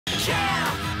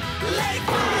Camp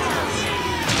Lakebottom!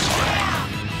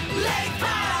 Camp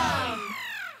Lakebottom!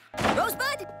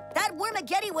 Rosebud, that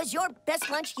wormageddon was your best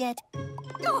lunch yet.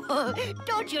 Oh,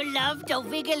 don't you love the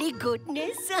wiggly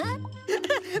goodness?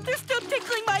 They're still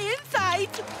tickling my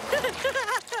insides.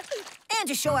 And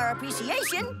to show our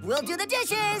appreciation, we'll do the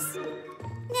dishes.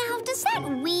 Now, does that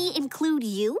we include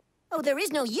you? Oh, there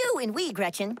is no you in we,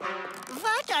 Gretchen.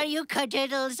 What are you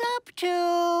cadiddles up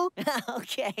to?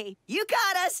 Okay, you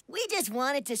got us. We just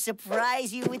wanted to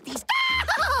surprise you with these...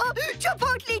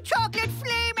 Chipotle chocolate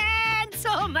flame ants!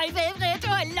 Oh, my favorite.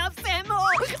 Oh, I love them.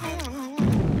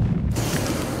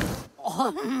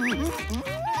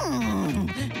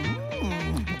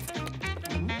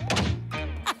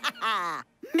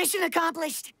 Mission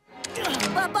accomplished.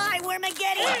 Bye-bye,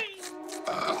 wormageddon.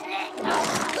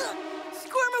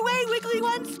 Squirm away, wiggly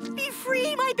ones. Be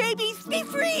free, my babies. Be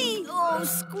free. Oh,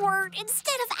 Squirt,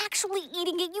 instead of actually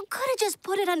eating it, you could have just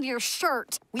put it under your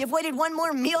shirt. We avoided one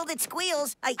more meal that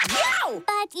squeals. Yow!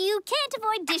 But you can't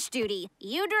avoid dish duty.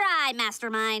 You dry,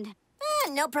 mastermind.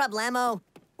 No problemo.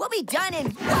 We'll be done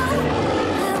in...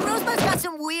 Whoa! Rosebud's got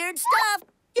some weird stuff.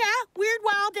 Yeah, weird,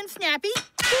 wild, and snappy.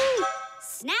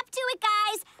 Snap to it,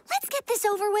 guys. Let's get this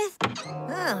over with.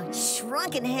 Oh,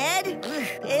 shrunken head,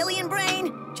 alien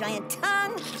brain, giant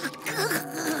tongue.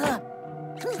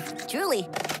 Julie.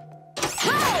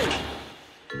 Whoa!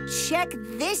 Check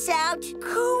this out.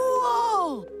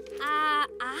 Cool.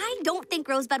 I don't think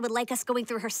Rosebud would like us going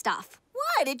through her stuff.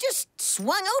 What? It just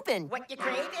swung open. What you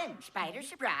craving? Spider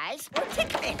surprise or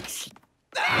tick fix?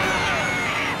 We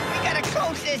gotta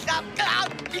close this up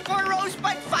before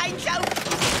Rosebud finds out.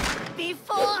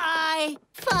 Before I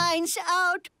finds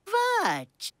out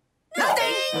what?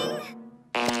 Nothing!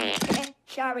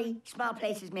 Sorry, small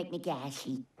places make me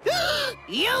gassy.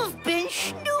 You've been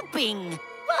snooping.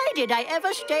 Why did I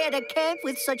ever stay at a camp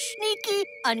with such sneaky,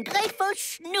 ungrateful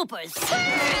snoopers?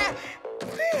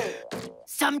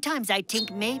 Sometimes I think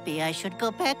maybe I should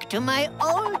go back to my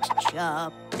old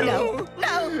job. No,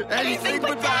 anything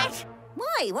but that.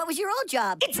 Why? What was your old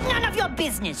job? It's none of your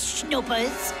business,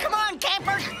 snoopers. Come on,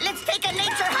 campers, let's take a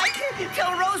nature hike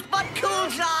till Rosebud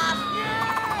cools off.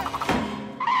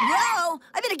 No!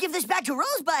 I better give this back to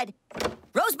Rosebud.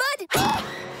 Rosebud?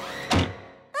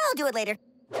 I'll do it later.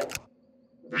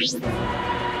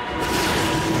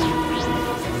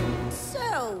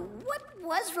 So, what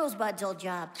was Rosebud's old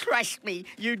job? Trust me,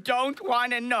 you don't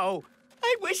want to know.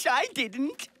 I wish I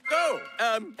didn't. Oh,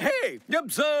 hey,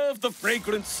 observe the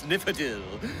fragrant sniffadill,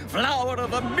 flower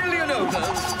of a million odors.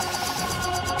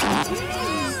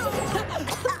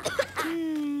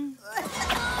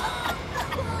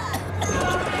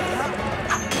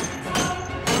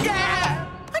 Yeah!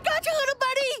 I got you, little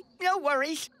buddy. No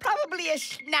worries. Probably a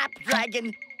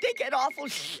snapdragon. They get awful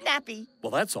snappy.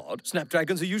 Well, that's odd.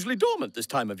 Snapdragons are usually dormant this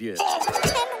time of year.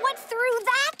 And what through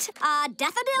that?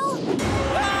 Daffodil?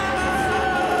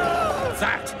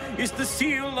 That is the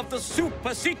seal of the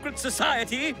super-secret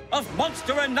society of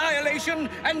monster annihilation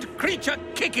and creature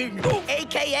kicking.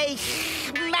 AKA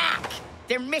Smack.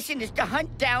 Their mission is to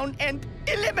hunt down and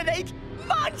eliminate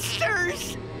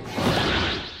monsters.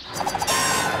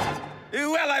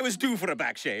 Well, I was due for a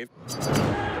back shave.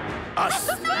 A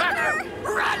smacker!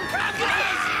 Run,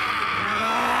 Crocodiles!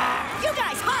 You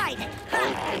guys, hide!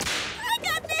 I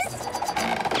got this!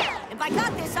 And by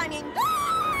got this, I mean...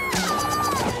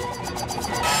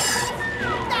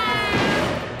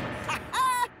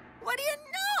 What do you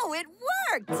know? It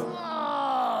worked!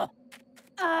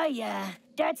 Oh, yeah.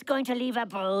 That's going to leave a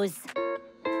bruise.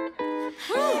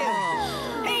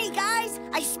 Hey, guys!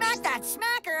 I smacked that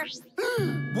smacker!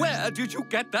 Where did you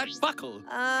get that buckle?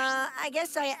 I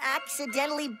guess I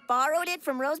accidentally borrowed it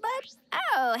from Rosebud?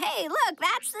 Oh, hey, look,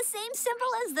 that's the same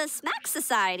symbol as the Smack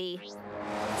Society.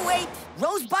 Wait,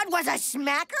 Rosebud was a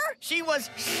smacker? She was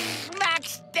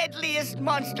Smack's deadliest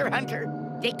monster hunter.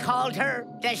 They called her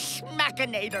the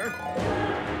Smackinator.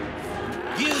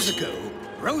 Years ago,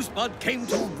 Rosebud came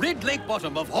to rid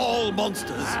Lakebottom of all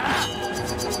monsters.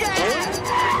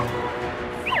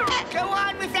 Go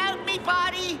on without me,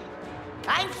 body.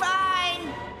 I'm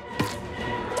fine.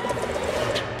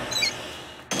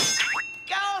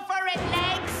 Go for it,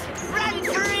 legs. Run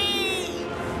free.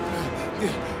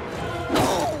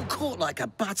 Oh, caught like a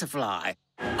butterfly.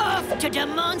 Off to the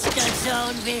monster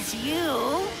zone with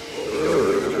you.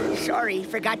 Sorry,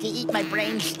 forgot to eat my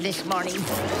brains this morning.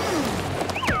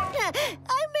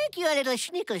 I'll make you a little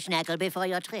schnickle-schnackle before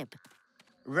your trip.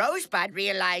 Rosebud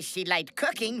realized she liked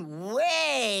cooking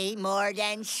way more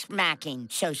than smacking,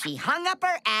 so she hung up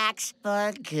her axe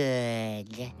for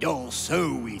good. Or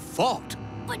so we thought.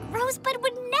 But Rosebud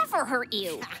would never hurt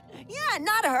you. Yeah,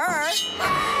 not her.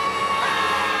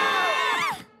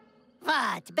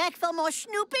 right, back for more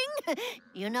snooping.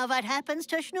 You know what happens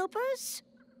to snoopers?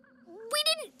 We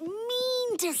didn't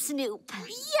mean to snoop.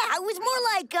 Yeah, it was more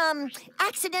like,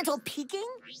 accidental peeking.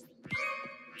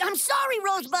 I'm sorry,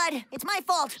 Rosebud. It's my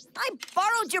fault. I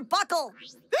borrowed your buckle.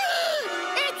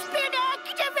 It's been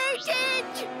activated!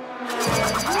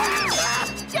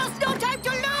 Just no time to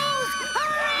lose!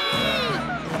 Hurry!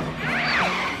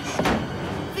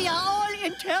 We are all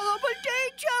in terrible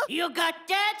danger. You got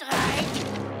that right.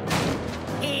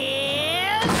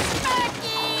 Here's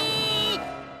McGee!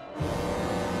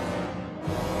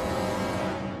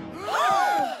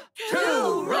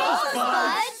 Two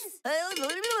Rosebuds?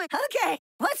 Okay,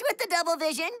 what's with the double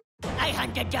vision? I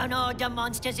hunted down all the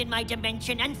monsters in my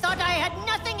dimension and thought I had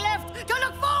nothing left to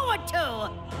look forward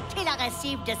to. Till I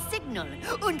received a signal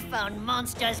and found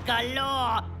monsters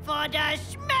galore for the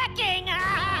smacking.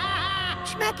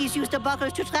 Schmackies use the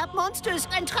buckles to trap monsters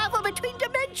and travel between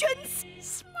dimensions.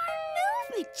 Smart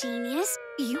move, McGenius.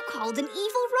 You called an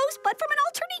evil Rosebud from an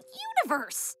alternate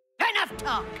universe. Enough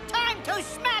talk. Time to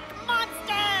smack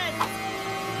monsters.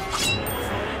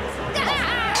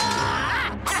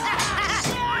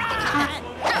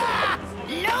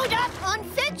 Load up on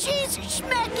veggies,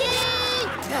 Schmecky!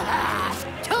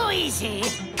 Too easy.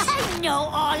 I know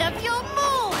all of your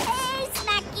moves. Hey,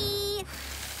 Smacky.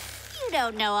 You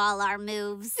don't know all our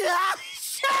moves.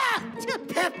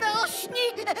 Pepper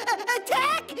sneak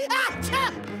attack!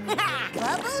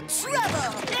 Double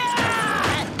trouble.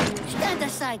 Stand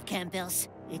aside, Campbells.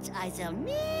 It's either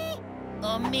me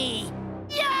or me.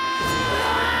 Yeah!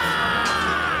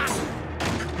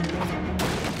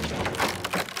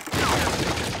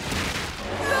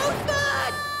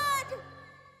 Rosebud!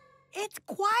 It's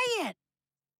quiet.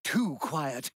 Too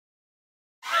quiet.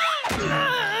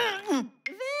 Well,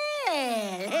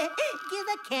 give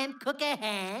a camp cook a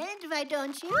hand, why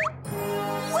don't you?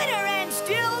 Winner and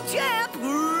still champ,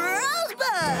 Rosebud!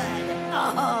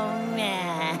 Oh,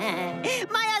 man.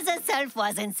 My other self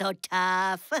wasn't so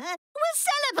tough. We'll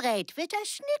celebrate with a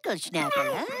schnickle-schnackle,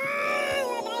 huh?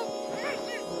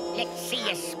 Let's see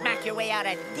you smack your way out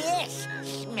of this,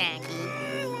 Smacky.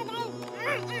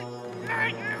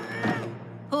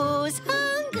 Who's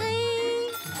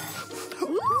hungry?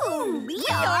 Ooh, we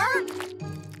are.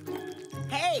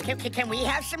 Hey, can we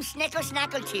have some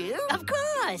snickle-snackle too? Of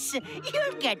course.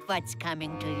 You'll get what's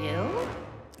coming to you.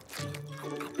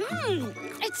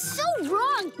 It's so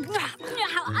wrong.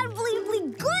 How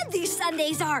unbelievably good these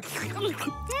sundaes are.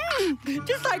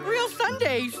 Just like real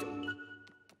Sundays.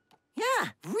 Yeah,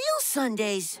 real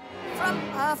Sundays. From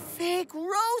a fake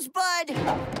Rosebud.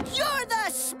 You're the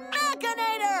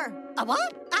Smackinator! A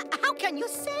what? How can you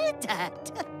say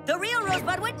that? The real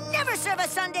Rosebud would never serve a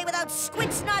sundae without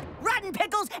squid snot, rotten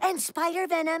pickles, and spider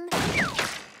venom.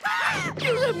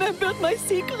 You remembered my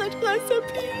secret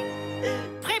recipe.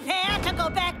 Prepare to go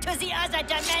back to the other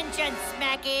dimension,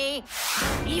 Smacky.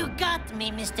 You got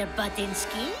me, Mr.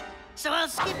 Buttinsky. So I'll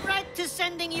skip right to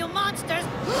sending you monsters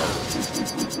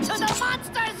to the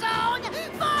Monster Zone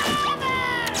forever!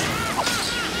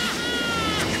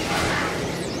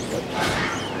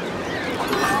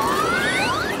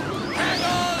 Hang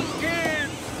on,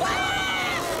 kids!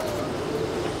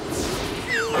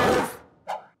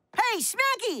 Hey,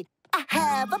 Smacky! I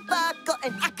have a buckle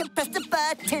and I can press the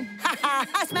button. Ha ha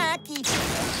ha, Smacky!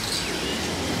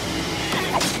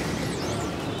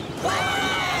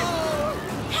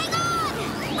 Hang on!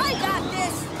 I got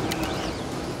this!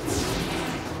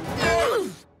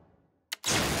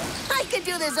 I could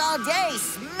do this all day,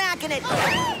 smacking it.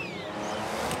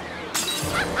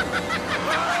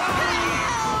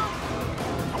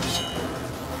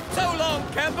 So long,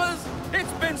 campers.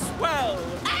 It's been swell.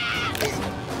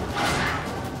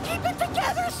 Keep it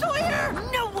together, Sawyer!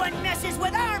 No one messes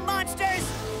with our monsters!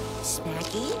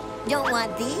 Smacky, don't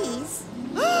want these.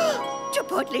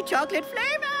 Chipotle chocolate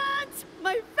flavors!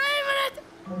 My favorite!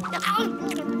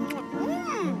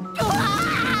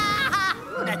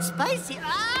 That's spicy.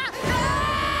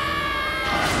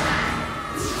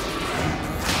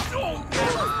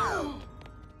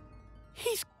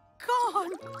 He's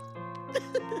gone.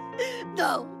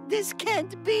 No, this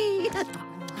can't be.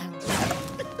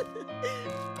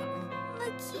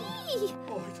 McGee.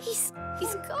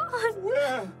 He's gone.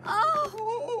 Where?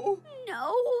 Oh,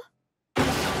 no.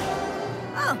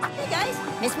 Oh, hey guys,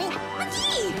 miss me?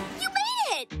 McGee, you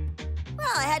made it.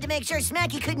 Well, I had to make sure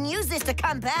Smacky couldn't use this to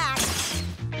come back.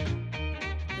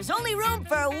 There's only room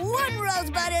for one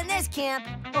Rosebud in this camp.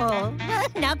 Oh,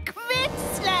 now quit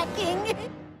slacking.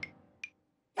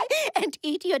 And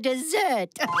eat your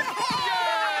dessert.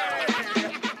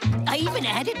 I even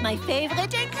added my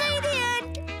favorite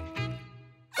ingredient.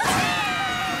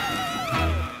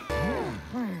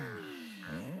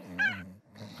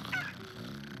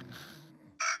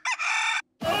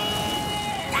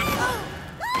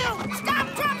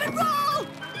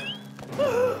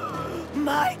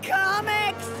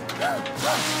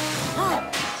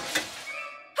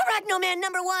 Arachnoman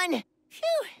number 1.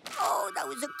 Phew. Oh, that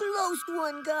was a close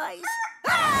one, guys.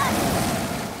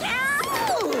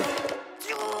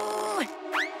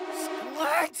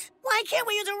 Squirt! Why can't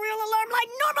we use a real alarm like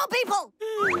normal people?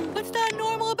 What's not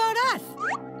normal about us?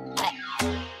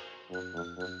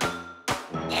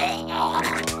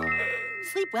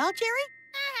 Sleep well, Jerry?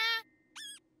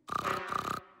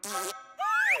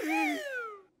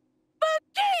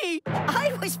 McGee!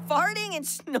 I was farting and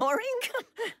snoring?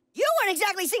 You weren't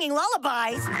exactly singing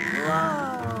lullabies.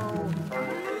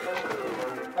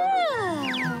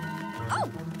 Oh,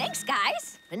 thanks,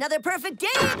 guys. Another perfect day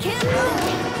at Camp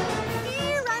Lakebottom.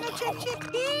 Here, Rhino Chick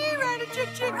Chick. Here, Rhino Chick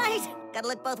Chick. Right. Gotta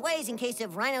look both ways in case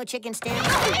of rhino chicken stamp.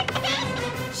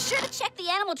 Should've checked the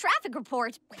animal traffic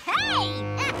report. Hey!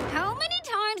 How many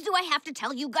times do I have to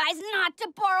tell you guys not to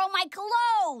borrow my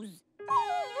clothes?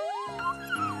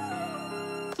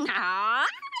 Aw, I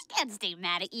can't stay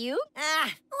mad at you.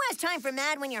 Who has time for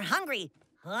mad when you're hungry?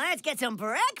 Let's get some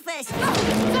breakfast.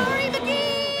 Sorry,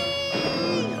 McGee!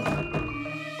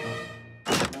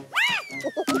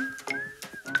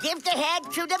 Give the head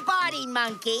to the body,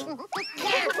 monkey.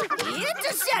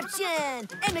 Interception!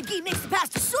 And McGee makes the pass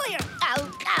to Sawyer. Ow,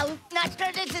 ow. Not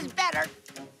sure this is better.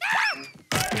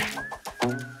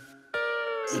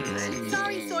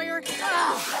 Sorry, Sawyer.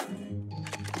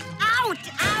 Out,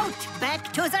 out.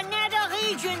 Back to the nether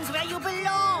regions where you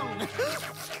belong.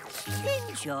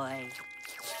 Enjoy.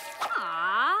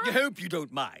 Aw. I hope you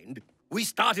don't mind. We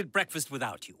started breakfast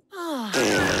without you.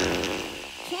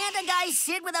 Can't a guy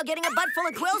sit without getting a butt full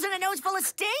of quills and a nose full of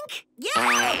stink?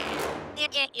 Yeah!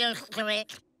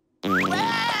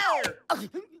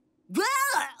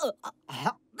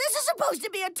 This is supposed to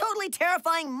be a totally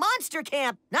terrifying monster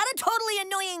camp, not a totally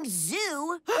annoying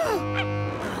zoo.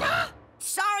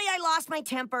 Sorry I lost my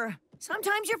temper.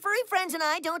 Sometimes your furry friends and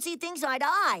I don't see things eye to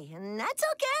eye, and that's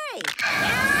okay.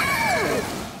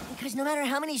 Because no matter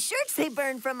how many shirts they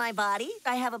burn from my body,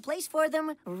 I have a place for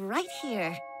them right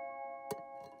here.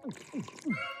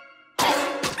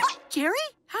 Jerry,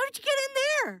 how did you get in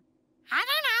there? I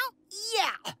don't know.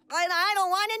 Yeah, and I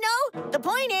don't want to know. The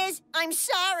point is, I'm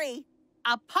sorry.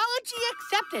 Apology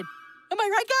accepted. Am I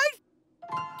right, guys?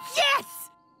 Yes!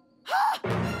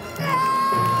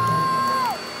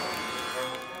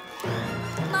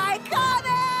 My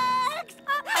comics!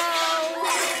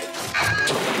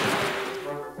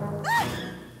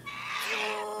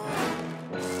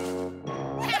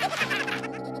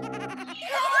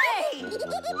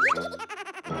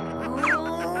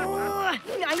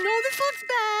 I know this looks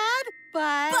bad,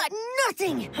 but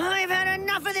nothing! I've had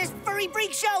enough of this furry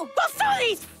freak show! Well, some of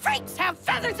these freaks have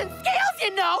feathers and scales,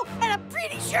 you know, and I'm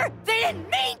pretty sure they didn't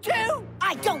mean to!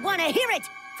 I don't want to hear it!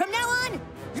 From now on,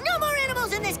 no more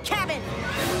animals in this cabin!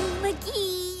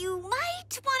 McGee, you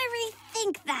might want to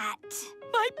rethink that.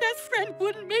 My best friend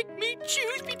wouldn't make me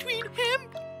choose between him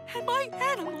and my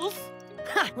animals.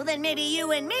 Well, then maybe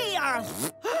you and me are...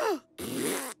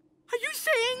 Are you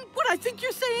saying what I think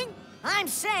you're saying? I'm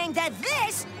saying that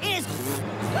this is...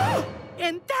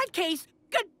 In that case,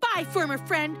 goodbye, former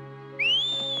friend.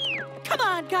 Come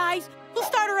on, guys. We'll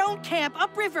start our own camp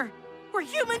upriver, where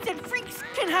humans and freaks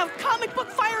can have comic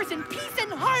book fires in peace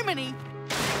and harmony.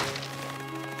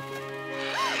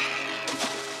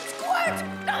 Squirt!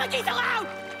 No monkeys allowed!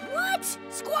 What?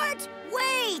 Squirt!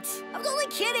 Wait! I was only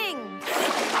kidding!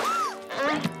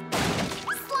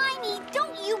 Slimy,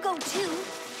 don't you go too.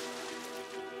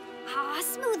 Aw,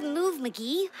 smooth move,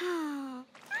 McGee.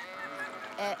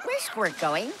 Where's Squirt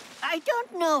going? I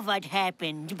don't know what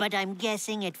happened, but I'm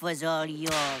guessing it was all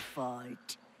your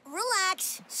fault.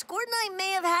 Relax. Squirt and I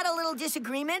may have had a little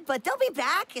disagreement, but they'll be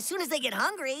back as soon as they get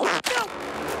hungry.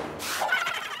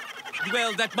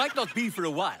 Well, that might not be for a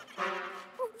while.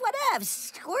 Whatevs.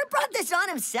 Squirt brought this on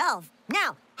himself.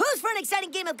 Now, who's for an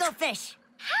exciting game of Go Fish?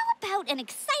 How about an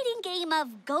exciting game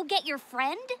of Go Get Your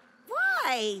Friend?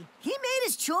 Why? He made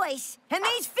his choice, and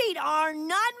these feet are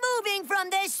not moving from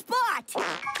this spot.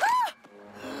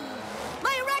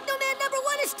 My Arachnoman number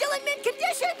 1 is still in mint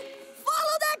condition.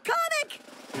 Follow that comic.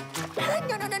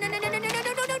 No,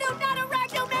 not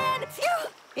Arachnoman. Phew.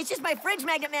 It's just my Fridge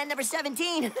Magnet Man number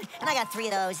 17, and I got 3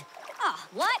 of those. Oh,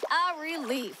 what a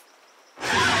relief.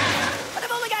 But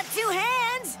I've only got 2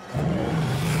 hands.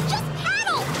 Just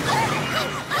paddle!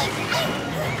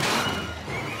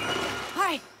 All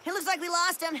right, it looks like we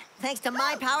lost him, thanks to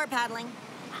my power paddling.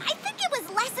 I think it was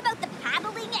less about the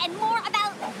paddling and more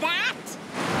about that.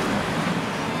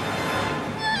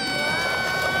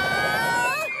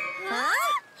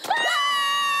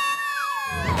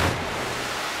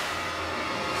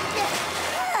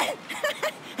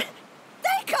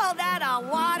 They call that a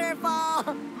water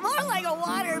More like a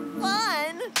water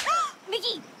fun.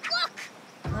 McGee, look!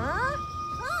 Huh?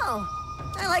 Oh,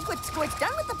 I like what Squirt's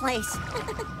done with the place.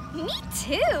 Me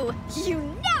too.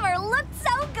 You never looked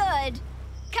so good.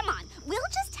 Come on, we'll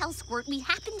just tell Squirt we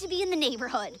happen to be in the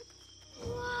neighborhood.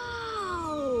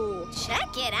 Whoa!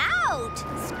 Check it out.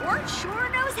 Squirt sure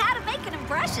knows how to make an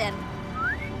impression.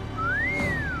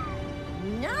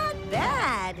 Not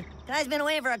bad. Guy's been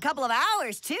away for a couple of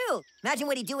hours, too. Imagine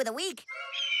what he'd do with a week.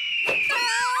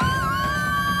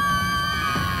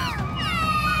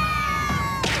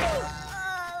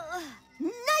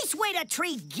 Nice way to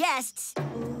treat guests.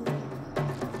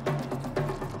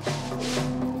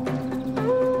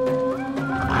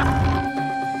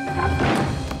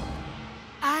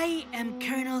 I am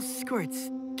Colonel Squirts,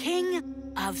 King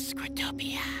of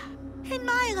Squirtopia. In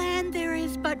my land, there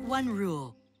is but one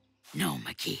rule. No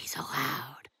McGee's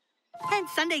allowed. And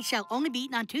Sundays shall only be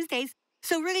eaten on Tuesdays,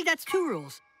 so really that's 2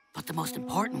 rules. But the most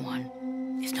important one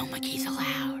is no McGee's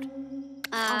allowed.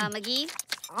 McGee?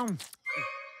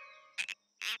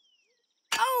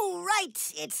 Oh, right.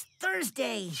 It's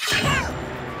Thursday.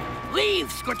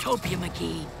 Leave Squirtopia,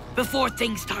 McGee, before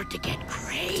things start to get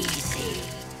crazy.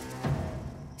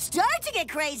 Start to get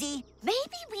crazy?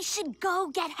 Maybe we should go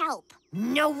get help.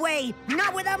 No way.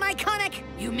 Not without my comic.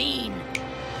 You mean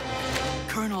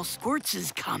Colonel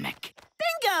Squirts' comic?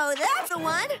 Bingo, that's the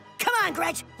one. Come on,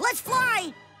 Gretch. Let's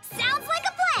fly. Sounds like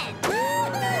a plan.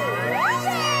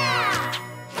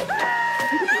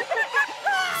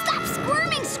 Stop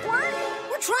squirming, Squirt.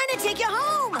 We're trying to take you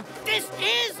home. This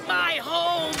is my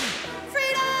home!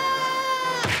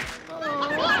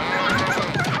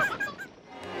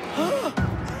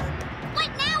 What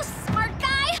now, smart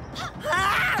guy?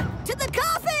 To the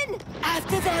coffin.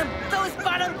 After them, those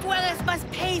bottom dwellers must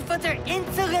pay for their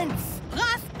insolence.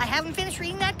 Plus, I haven't finished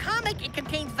reading that comic. It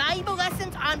contains valuable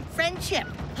lessons on friendship.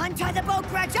 Untie the boat,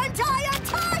 Gretch. Untie,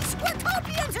 untie.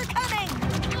 Squirtopians are coming.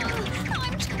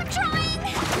 I'm trying.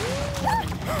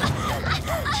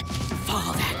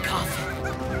 Follow that coffin.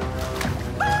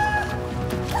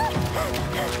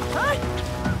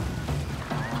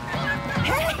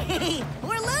 Hey,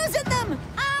 we're losing them.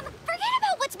 Forget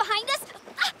about what's behind us.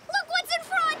 Look what's in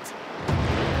front.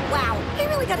 Wow, I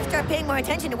really got to start paying more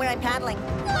attention to where I'm paddling.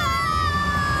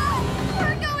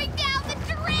 We're going down the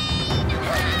drain.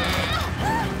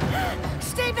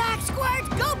 Stay back, Squirt.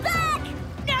 Go back.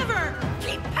 Never!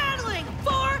 Keep paddling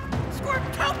for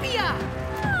Squirtopia!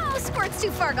 Oh, Squirt's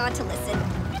too far gone to listen.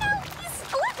 You know, he's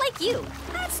a lot like you.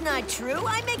 That's not true.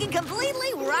 I'm making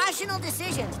completely rational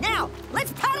decisions. Now,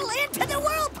 let's paddle into the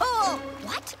whirlpool.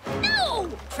 What? No!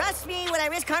 Trust me when I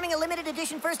risk harming a limited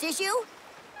edition first issue.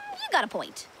 You got a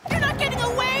point. You're not getting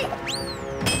away!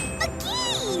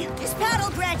 McGee! Just paddle,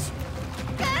 Gretch.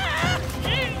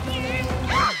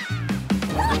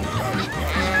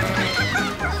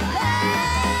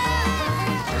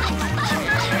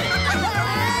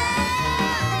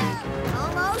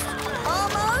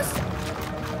 Almost.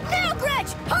 Now,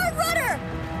 Gretch, hard rudder.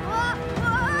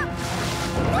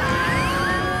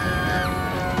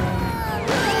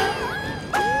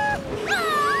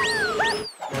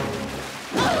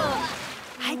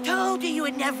 I told you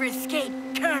would never escape,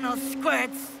 Colonel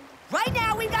Squirts. Right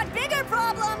now, we've got bigger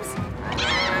problems.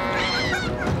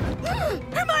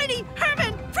 Hermione,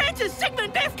 Herman, Francis,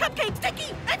 Sigmund, Biff, Cupcake,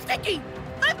 Sticky, and Sticky!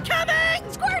 I'm coming!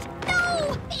 Squirt,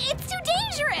 no! It's too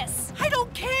dangerous! I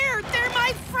don't care! They're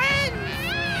my friends!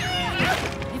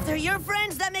 If they're your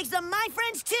friends, that makes them my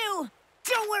friends, too.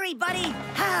 Don't worry, buddy.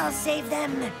 I'll save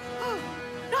them.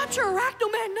 Not your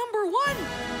Arachnoman #1!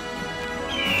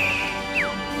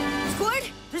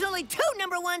 Squirt, there's only 2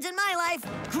 number 1s in my life.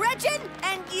 Gretchen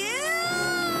and you!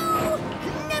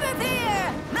 Never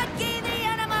fear! McGee the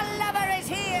animal lover is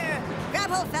here! Grab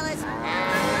hold, fellas.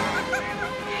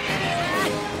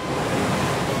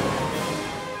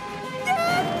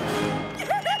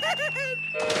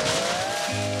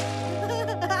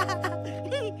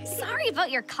 Sorry about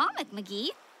your comic, McGee.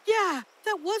 Yeah,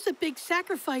 that was a big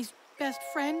sacrifice, best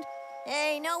friend.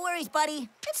 Hey, no worries, buddy.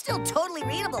 It's still totally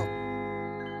readable.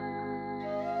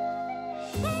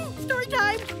 Story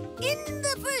time! In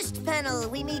the first panel,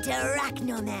 we meet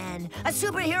Arachnoman, a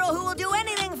superhero who will do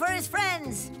anything for his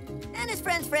friends. And his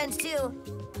friends' friends, too.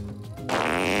 Ew!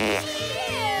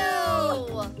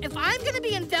 If I'm gonna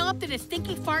be enveloped in a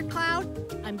stinky fart cloud,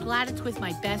 I'm glad it's with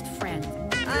my best friend.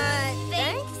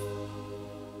 Thanks?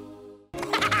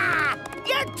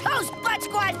 You're toast,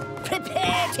 Buttsquat!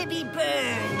 Prepare to be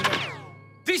burned!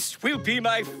 This will be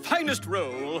my finest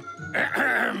role.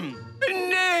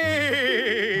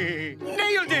 Nay!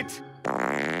 Nailed it!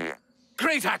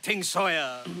 Great acting,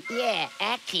 Sawyer. Yeah,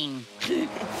 acting.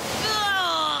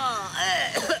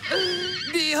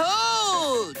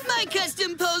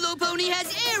 custom polo pony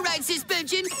has air ride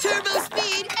suspension, turbo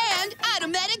speed, and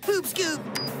automatic poop scoop.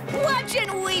 Watch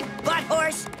and weep, butt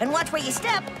horse. And watch where you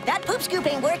step. That poop scoop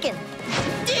ain't working.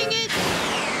 Ding it!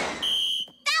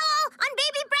 Foul on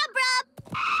baby Brub Brub.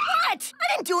 What?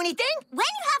 I didn't do anything. When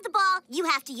you have the ball, you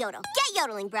have to yodel. Get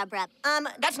yodeling, Brub Brub.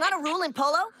 That's not a rule in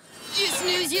polo. You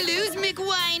snooze, you lose,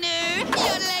 McWhiner.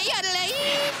 Yodelay, yodelay.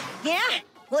 Yeah?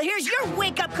 Well, here's your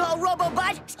wake-up call,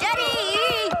 Robo-Butt.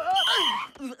 Steady!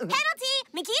 Penalty!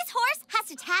 McGee's horse has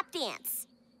to tap dance.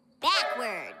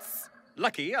 Backwards.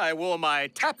 Lucky I wore my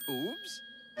tap hooves.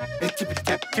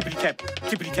 Tippity-tap, tippity-tap,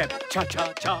 tippity-tap,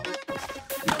 cha-cha-cha.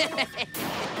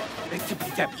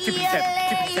 Tippity-tap, tippity-tap,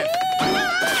 tippity-tap.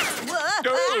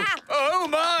 Oh,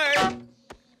 my!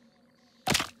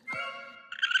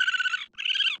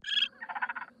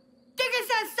 Digger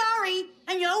says sorry,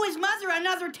 and you owe his mother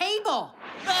another table.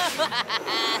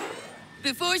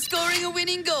 Before scoring a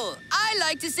winning goal, I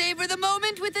like to savor the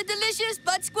moment with a delicious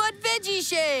Buttsquat veggie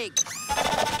shake.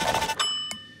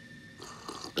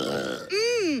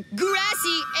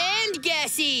 Grassy and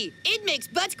gassy. It makes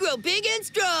butts grow big and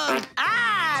strong.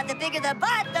 Ah, the bigger the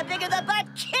butt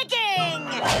kicking!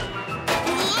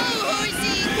 Whoa,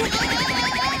 horsey!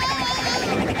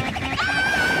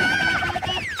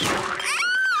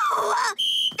 Ow!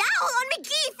 Foul on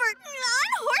McGee for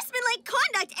unhorsemanlike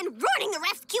conduct and ruining the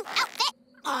ref's cute outfit.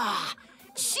 Ah,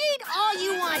 cheat all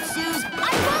you want, Suze.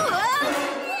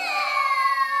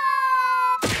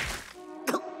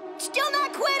 Still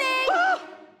not quitting!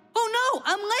 Oh no,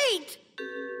 I'm late.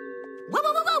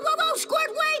 Whoa, Squirt,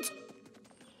 wait!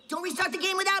 Don't restart the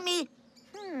game without me.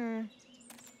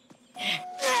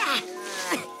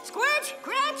 Squirt,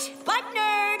 Gretch, butt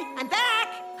nerd, I'm back.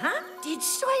 Huh? Did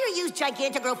Sawyer use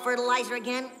Gigantigro fertilizer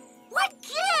again? What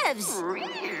gives?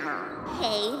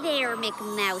 Hey there,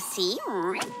 McMousey.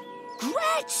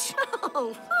 Gretch!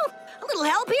 Oh, a little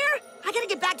help here? I gotta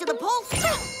get back to the pole.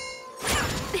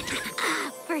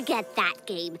 Forget that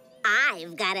game.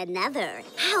 I've got another.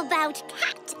 How about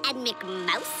Cat and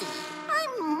McMousey?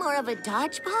 I'm more of a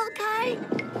dodgeball guy.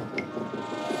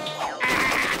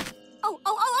 Oh,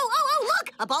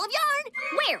 look! A ball of yarn!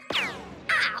 Where?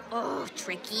 Ah, oh,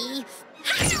 tricky.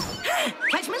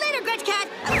 Catch me later, Gretch Cat!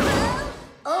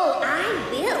 Oh, I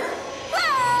will.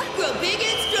 Grow big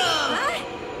and strong.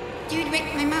 Dude,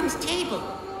 Rick, my mom's table.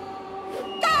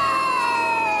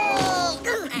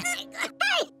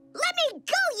 Hey, let me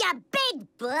go, you big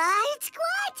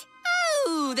Buttsquat!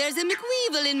 Oh, there's a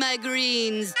McWeevil in my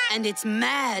greens. And it's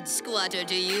mad squatter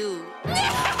to you.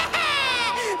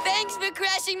 Thanks for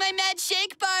crashing my mad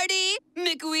shake party.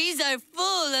 McWees are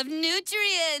full of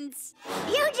nutrients.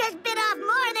 You just bit off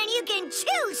more than you can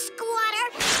chew,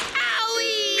 squatter!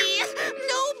 Owie!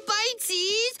 No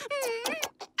bitesies!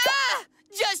 Ah!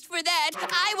 Just for that,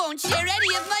 I won't share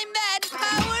any of my mad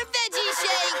power veggie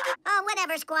shake! Oh,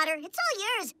 whatever, squatter. It's all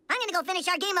yours. I'm gonna go finish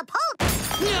our game of poke.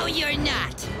 No, you're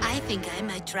not. I think I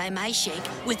might try my shake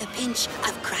with a pinch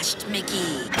of crushed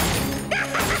McGee.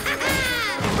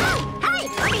 Hey,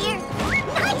 over here.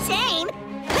 Nice aim.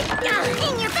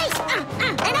 In your face.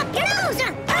 And up your nose.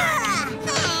 Oh,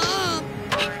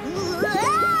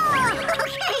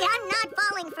 Okay, I'm not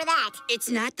falling for that. it's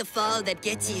not the fall that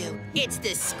gets you. It's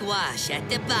the squash at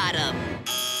the bottom.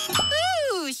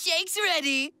 Ooh, shake's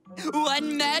ready.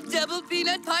 One mad double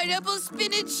peanut pineapple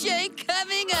spinach shake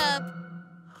coming up.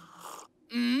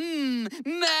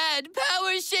 Mad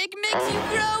power shake makes you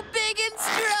grow big and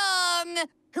strong.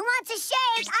 Who wants a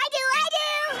shake? I do.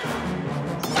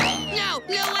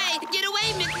 No way. Get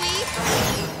away, McGee.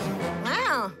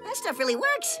 Wow, that stuff really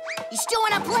works. You still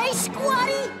wanna play,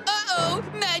 Squatty? Uh-oh,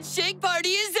 mad shake party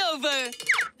is over.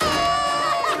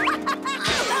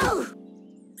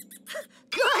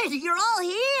 Good, you're all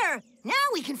here. Now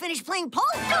we can finish playing polo.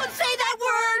 Don't say that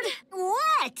word!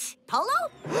 What?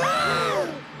 Polo?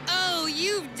 Oh,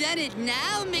 you've done it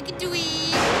now,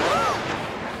 McDwee.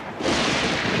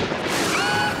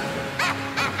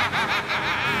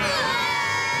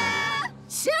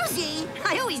 Susie,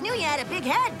 I always knew you had a big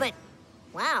head, but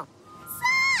wow.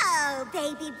 So,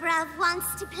 baby bruv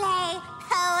wants to play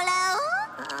polo?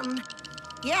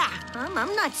 Yeah, I'm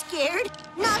not scared.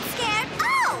 Not scared?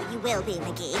 Oh, you will be,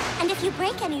 McGee. And if you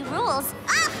break any rules,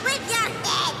 off with your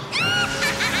head!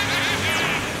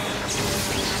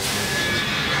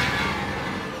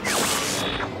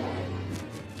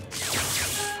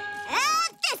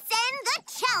 At this end, the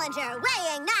challenger,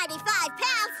 weighing 95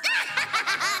 pounds.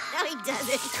 No, he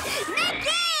doesn't.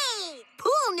 McGee!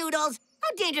 Pool noodles?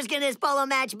 How dangerous can this polo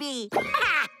match be?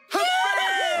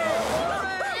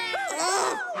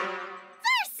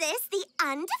 Versus the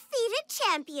undefeated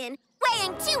champion,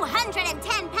 weighing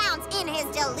 210 pounds in his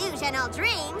delusional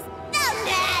dreams, the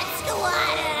Mad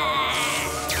Squatter!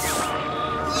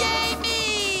 Yay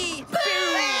me!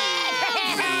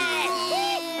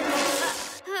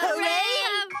 Hooray!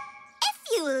 If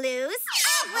you lose,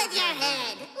 off with your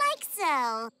head, like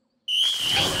so.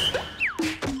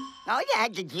 All you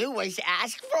had to do was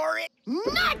ask for it.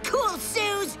 Not cool,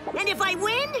 Suze! And if I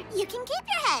win? You can keep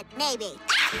your head, maybe.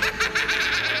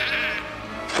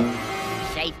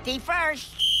 Safety first.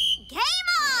 Game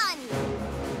on!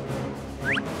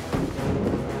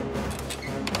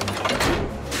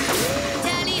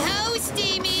 Tally-ho,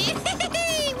 Steamy!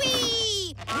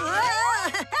 Wee!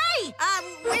 Hey!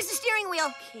 Where's the steering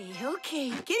wheel? Okay.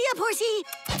 Giddy up, horsey.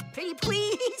 Pretty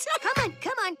please.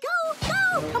 Come on, go!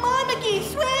 Come on, McGee,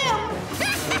 swim!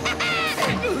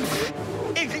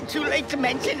 Is it too late to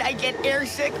mention I get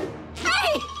airsick?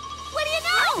 Hey! What do you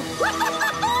know?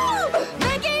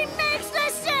 McGee makes the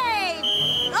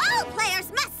save! All players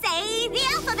must say the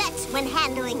alphabet when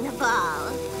handling the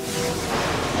ball.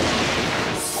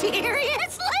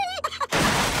 Seriously?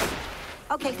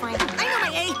 Okay, fine. I know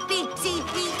my A, B, C,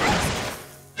 D, X.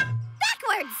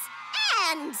 Backwards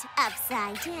and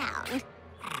upside down.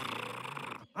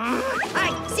 I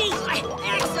see.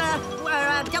 X,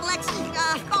 double X. A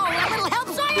little help,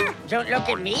 Sawyer? Don't look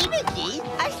at me, McGee.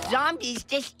 Us zombies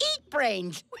just eat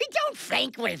brains. We don't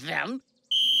think with them.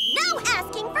 No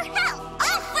asking for help.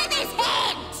 Off with his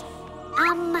head.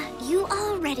 You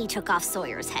already took off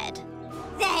Sawyer's head.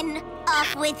 Then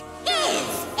off with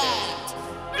his head.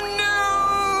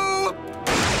 No!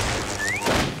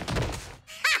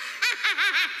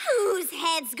 Whose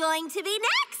head's going to be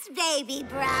next, baby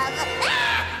brother?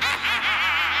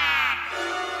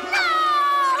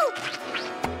 No!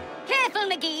 Careful,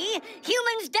 McGee.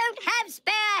 Humans don't have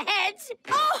spare heads.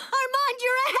 Oh, Armand,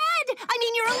 you're ahead. I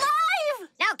mean, you're alive.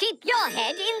 Now keep your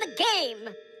head in the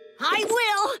game. I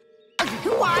will.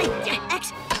 Y,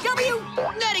 X, W.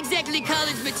 Not exactly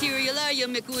college material, are you,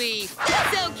 McGee?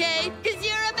 That's okay, because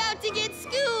you're about to get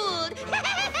schooled.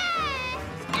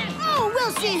 Oh,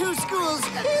 we'll see who schools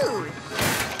who.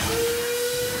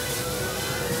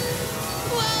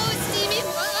 Whoa, Steamy!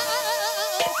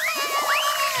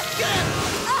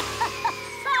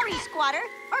 Sorry, Squatter.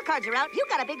 Our cards are out. You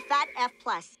got a big fat F+.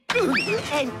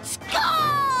 And score!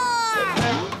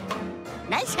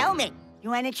 Nice helmet. You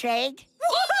want to trade?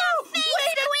 Woohoo!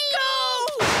 Way to go!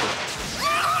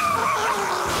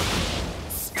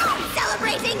 Stop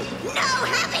celebrating! No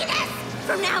happiness!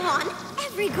 From now on,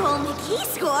 every goal McGee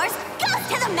scores goes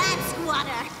to the Mad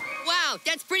Squatter. Wow,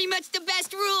 that's pretty much the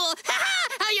best rule.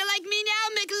 How you like me now,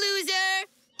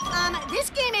 McLoser? This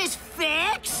game is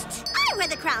fixed. I wear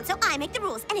the crown, so I make the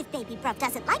rules. And if Baby Bruv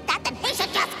doesn't like that, then he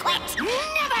should just quit.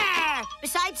 Never!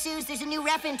 Besides, Suze, there's a new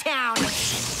ref in town.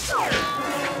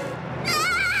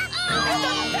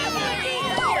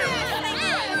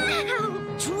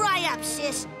 Dry up,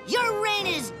 sis. Your reign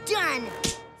is done.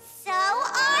 So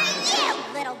are you,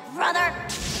 little brother.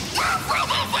 Off with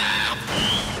his head!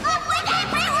 Off with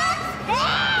everyone!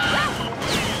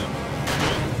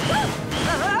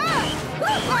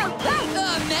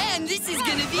 Oh, man, this is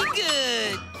gonna be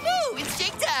good. Woo, it's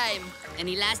shake time.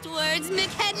 Any last words,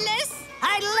 McHeadless?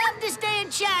 I'd love to stay in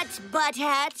chats, butt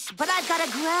hats, but I've gotta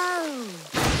grow.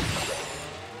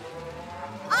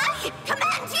 I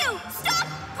command you! Stop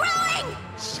growing!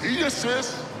 See ya,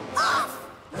 sis. Off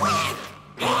with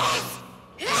his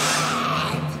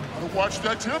head! Gotta watch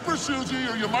that temper, Susie,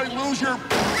 or you might lose your...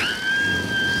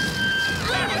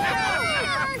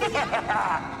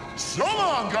 So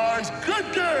long, guys.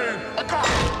 Good game.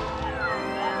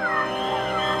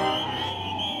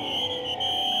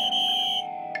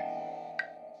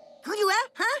 Who you at?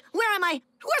 Huh? Where am I?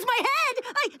 Where's my head?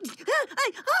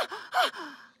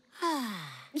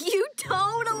 You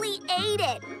totally ate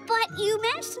it. But you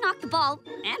managed to knock the ball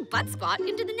and Buttsquat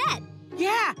into the net.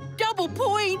 Yeah, double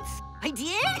points. I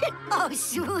did? Oh,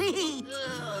 sweet.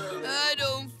 I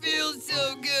don't feel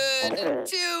so good.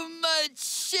 Too much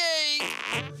shake.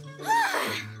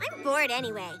 I'm bored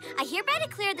anyway. I hereby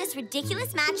declare this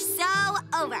ridiculous match so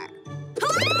over.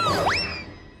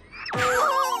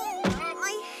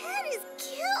 My head is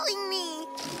killing me.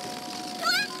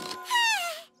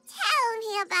 Tell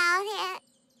me about it.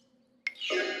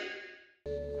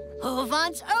 Who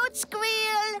wants oat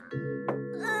squeal?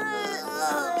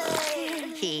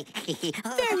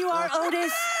 There you are,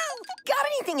 Otis. Got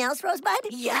anything else,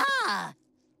 Rosebud? Yeah.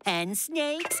 And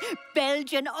snakes,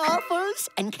 Belgian offals,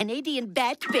 and Canadian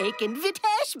bat bacon with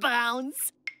hash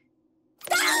browns.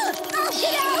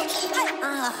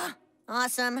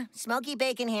 Awesome. Smoky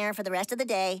bacon here for the rest of the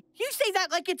day. You say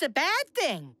that like it's a bad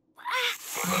thing.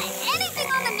 Anything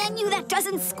on the a menu that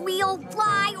doesn't squeal,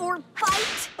 fly, or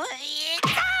bite?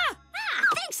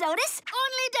 Thanks, Otis.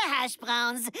 Only the hash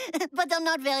browns. But they're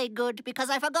not very good because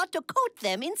I forgot to coat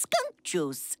them in skunk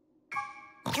juice.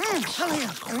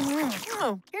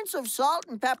 Hints of salt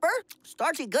and pepper,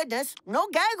 starchy goodness, no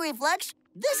gag reflex.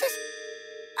 This is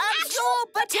actual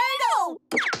potato!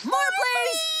 More,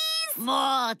 please!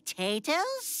 More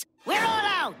potatoes? We're all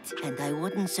out. And I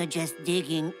wouldn't suggest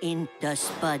digging in the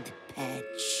spud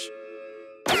patch.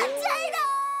 Potato!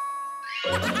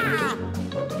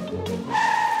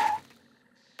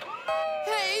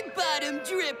 Hey, bottom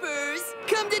drippers!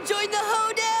 Come to join the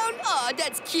hoedown? Aw,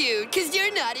 that's cute, because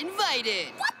you're not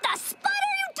invited. What the spud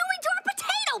are you doing to our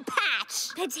potato patch?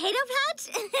 Potato patch?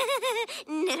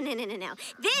 No.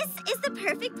 This is the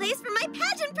perfect place for my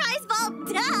pageant prize vault,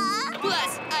 duh!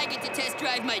 Plus, I get to test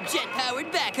drive my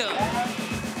jet-powered backhoe.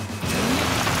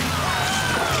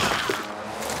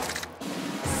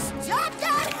 Stop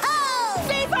that hoe!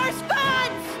 Save our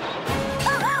spuds!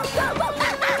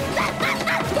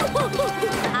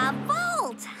 A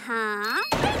vault, huh?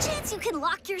 Any chance you can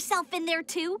lock yourself in there,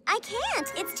 too? I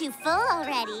can't. It's too full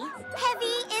already.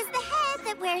 Heavy is the head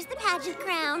that wears the pageant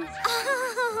crown.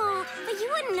 Oh, but you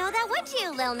wouldn't know that, would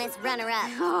you, Lil Miss Runner-Up?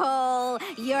 Oh,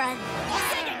 you're a...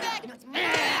 Take it back!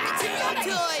 It's your own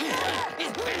toy!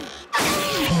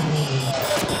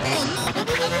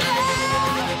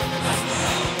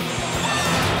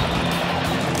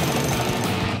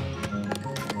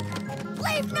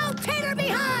 Leave no tater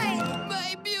behind!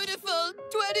 My beautiful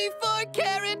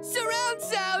 24-karat surround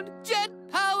sound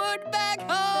jet-powered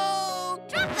backhoe!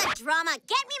 Drop the drama.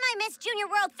 Get me my Miss Junior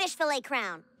World Fish Fillet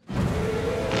crown.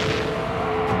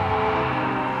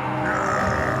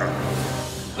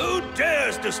 Who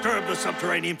dares disturb the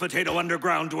subterranean potato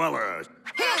underground dwellers?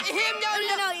 No.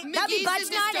 That'd be McGee's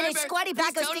the Buttsquat and his disturber. squatty He's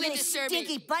backo's totally sticking his disturbing.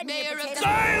 stinky butt in Mayor your of potato. the-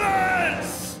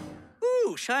 Silence!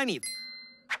 Ooh, shiny.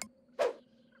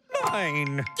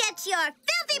 Mine. Get your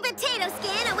filthy potato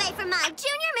skin away from my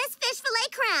Junior Miss Fish Fillet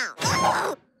crown.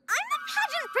 Oh, I'm the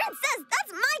pageant princess.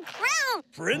 That's my crown.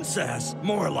 Princess,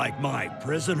 more like my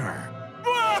prisoner.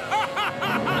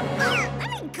 Let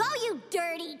me go, you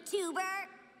dirty tuber.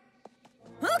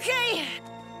 Okay.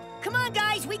 Come on,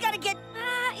 guys. We gotta get...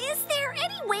 Is there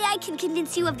any way I can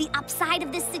convince you of the upside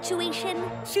of this situation?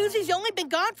 Susie's only been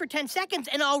gone for 10 seconds,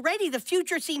 and already the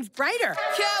future seems brighter.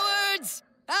 Cowards!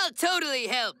 I'll totally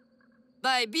help.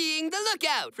 By being the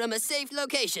lookout from a safe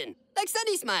location, like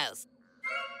Sunny Smiles.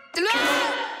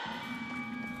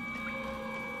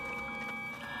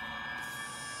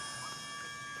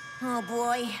 Oh,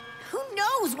 boy. Who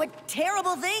knows what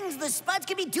terrible things the spuds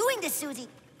could be doing to Susie?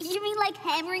 You mean like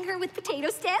hammering her with potato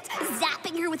stands,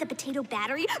 zapping her with a potato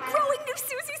battery, growing new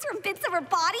Susies from bits of her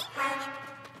body?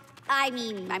 I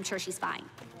mean, I'm sure she's fine.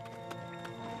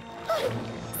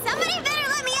 Somebody better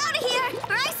let me out of here,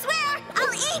 or I swear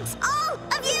I'll eat all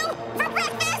of you for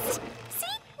breakfast. See?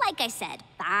 Like I said,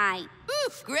 fine.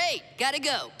 Oof, great. Gotta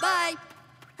go. Bye.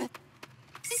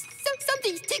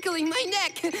 Something's tickling my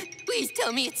neck. Please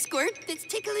tell me it's Squirt that's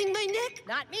tickling my neck.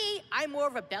 Not me. I'm more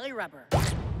of a belly rubber.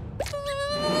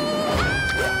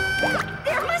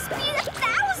 There must be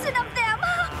 1,000 of them!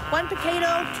 1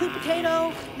 potato, 2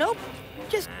 potato. Nope,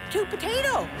 just 2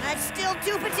 potato. That's still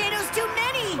 2 potatoes too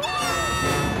many.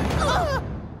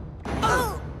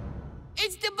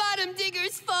 It's the bottom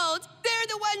diggers' fault. They're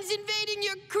the ones invading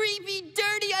your creepy,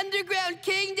 dirty underground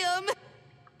kingdom.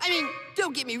 I mean,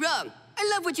 don't get me wrong. I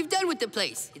love what you've done with the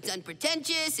place. It's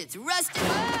unpretentious, it's rustic.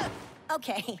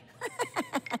 Okay.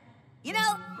 You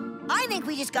know, I think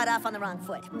we just got off on the wrong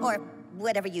foot. Or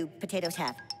whatever you potatoes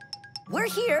have. We're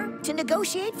here to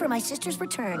negotiate for my sister's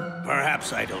return.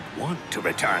 Perhaps I don't want to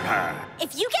return her.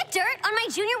 If you get dirt on my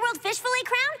Junior World Fish Fillet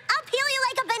crown, I'll peel you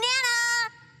like a banana.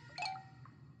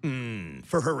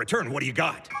 For her return, what do you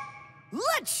got?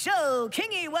 Let's show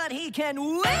Kingy what he can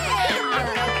win!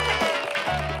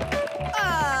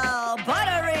 Oh,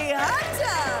 buttery hot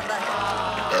tub!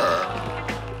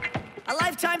 A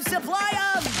lifetime supply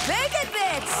of bacon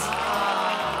bits!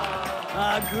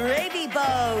 A gravy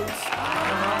boat!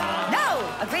 No,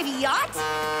 a gravy yacht?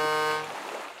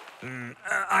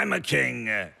 I'm a king.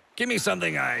 Give me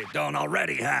something I don't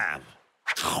already have.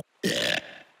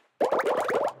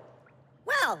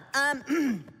 Well,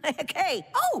 okay.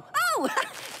 Oh!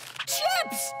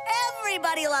 Chips!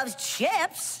 Everybody loves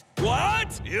chips!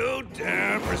 What? You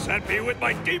dare present me with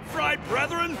my deep-fried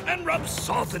brethren and rub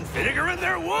salt and vinegar in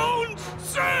their wounds?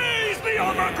 Seize the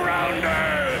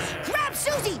overgrounders! Grab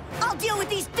Susie! I'll deal with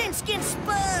these thin-skinned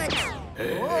spuds! Oh,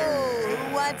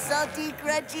 who wants salty,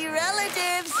 crunchy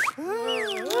relatives?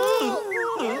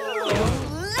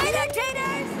 Later,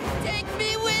 taters! Take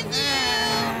me with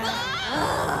you!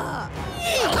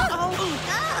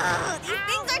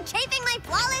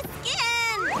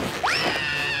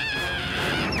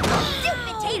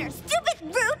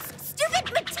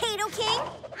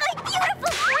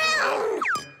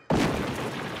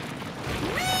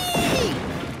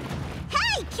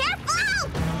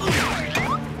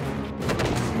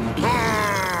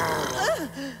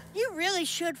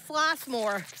 should floss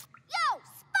more. Yo,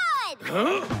 Spud!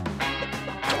 Huh?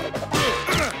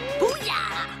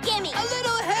 Booyah! Gimme! A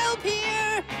little help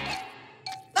here!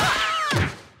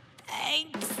 Ah!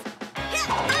 Thanks.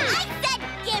 I said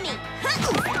gimme!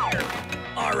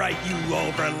 All right, you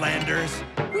overlanders.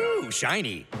 Ooh,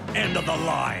 shiny. End of the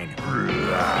line.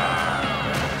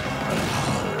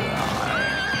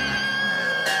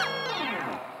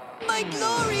 My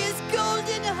glorious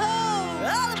golden home!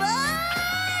 All aboard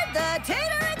the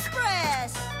Tater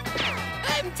Express!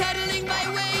 I'm tunneling my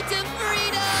way to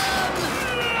freedom!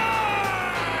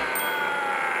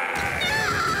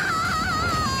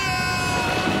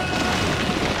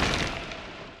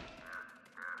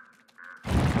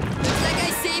 Looks like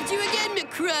I saved you again,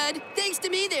 McCrud. Thanks to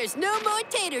me, there's no more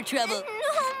tater trouble.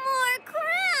 No more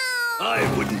crowns!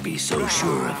 I wouldn't be so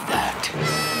sure of that.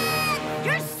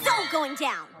 You're so going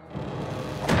down!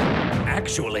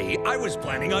 Actually, I was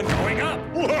planning on going up.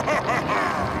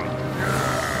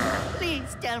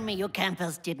 Please tell me you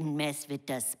campers didn't mess with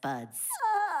the Spuds.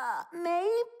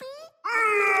 Maybe?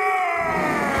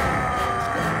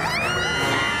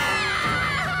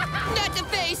 Not the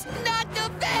face! Not the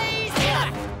face!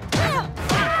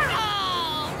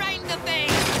 Oh, right in the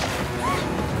face!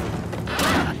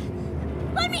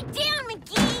 Put me down,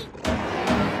 McGee!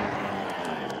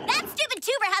 That stupid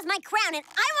tuber has my crown and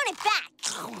I want it back!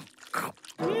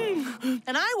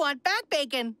 And I want back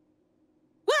bacon.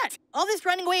 What? All this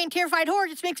running away and terrified horror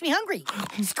just makes me hungry.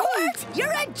 Squirt,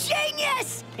 you're a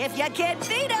genius! If you can't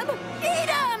feed him, eat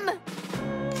him!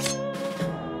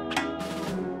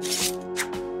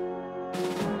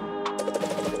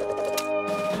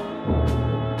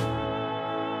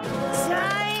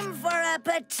 Time for a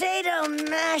potato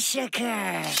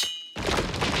massacre.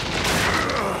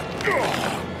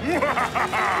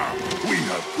 We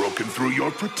have broken through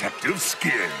your protective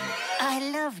skin. I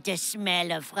love the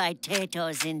smell of fried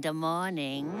potatoes in the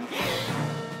morning.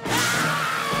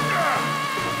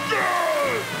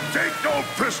 Take no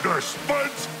prisoners,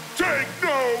 Spuds! Take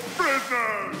no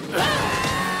prisoners!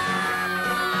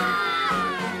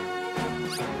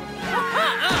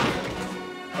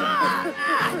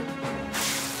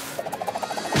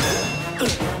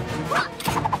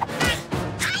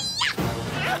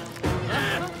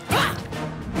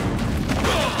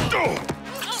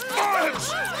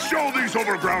 Spuds! Show these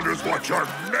overgrounders what you're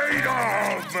made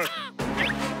of!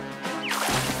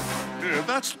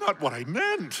 That's not what I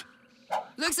meant.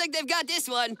 Looks like they've got this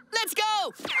one. Let's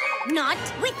go! Not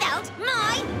without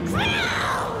my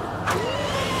crown!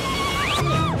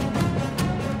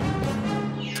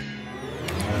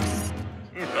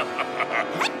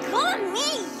 Call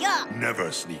me up!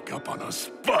 Never sneak up on us,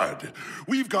 Spud.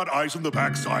 We've got eyes on the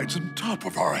backsides and top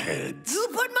of our heads. You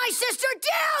put my sister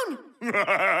down!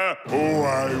 Oh,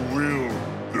 I will.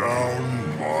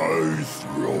 Down my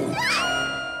throat.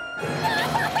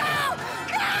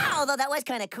 Although that was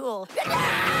kind of cool.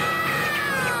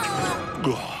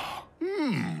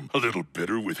 A little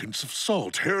bitter with hints of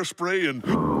salt, hairspray, and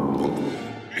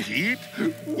heat.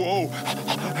 Whoa,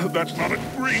 that's not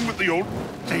agreeing with the old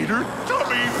tater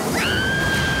tummy.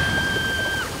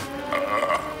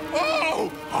 Oh,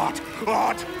 hot,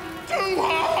 hot, too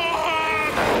hot!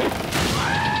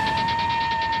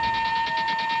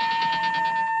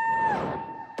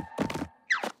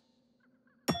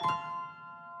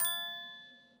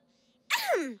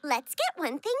 Let's get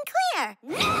one thing clear.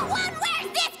 No one wears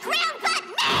this crown but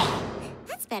me!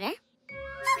 That's better.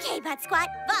 Okay, Buttsquat,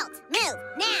 vault, move,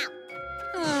 now!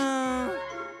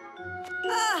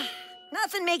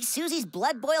 Nothing makes Susie's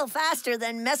blood boil faster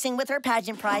than messing with her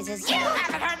pageant prizes. You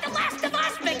haven't heard the last of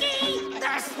us, McGee!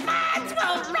 The Spuds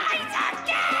will rise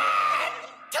again!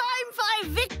 Time for a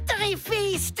victory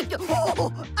feast!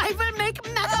 Oh, I will make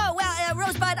Oh, well,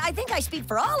 Rosebud, I think I speak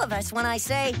for all of us when I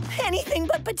say anything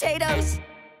but potatoes.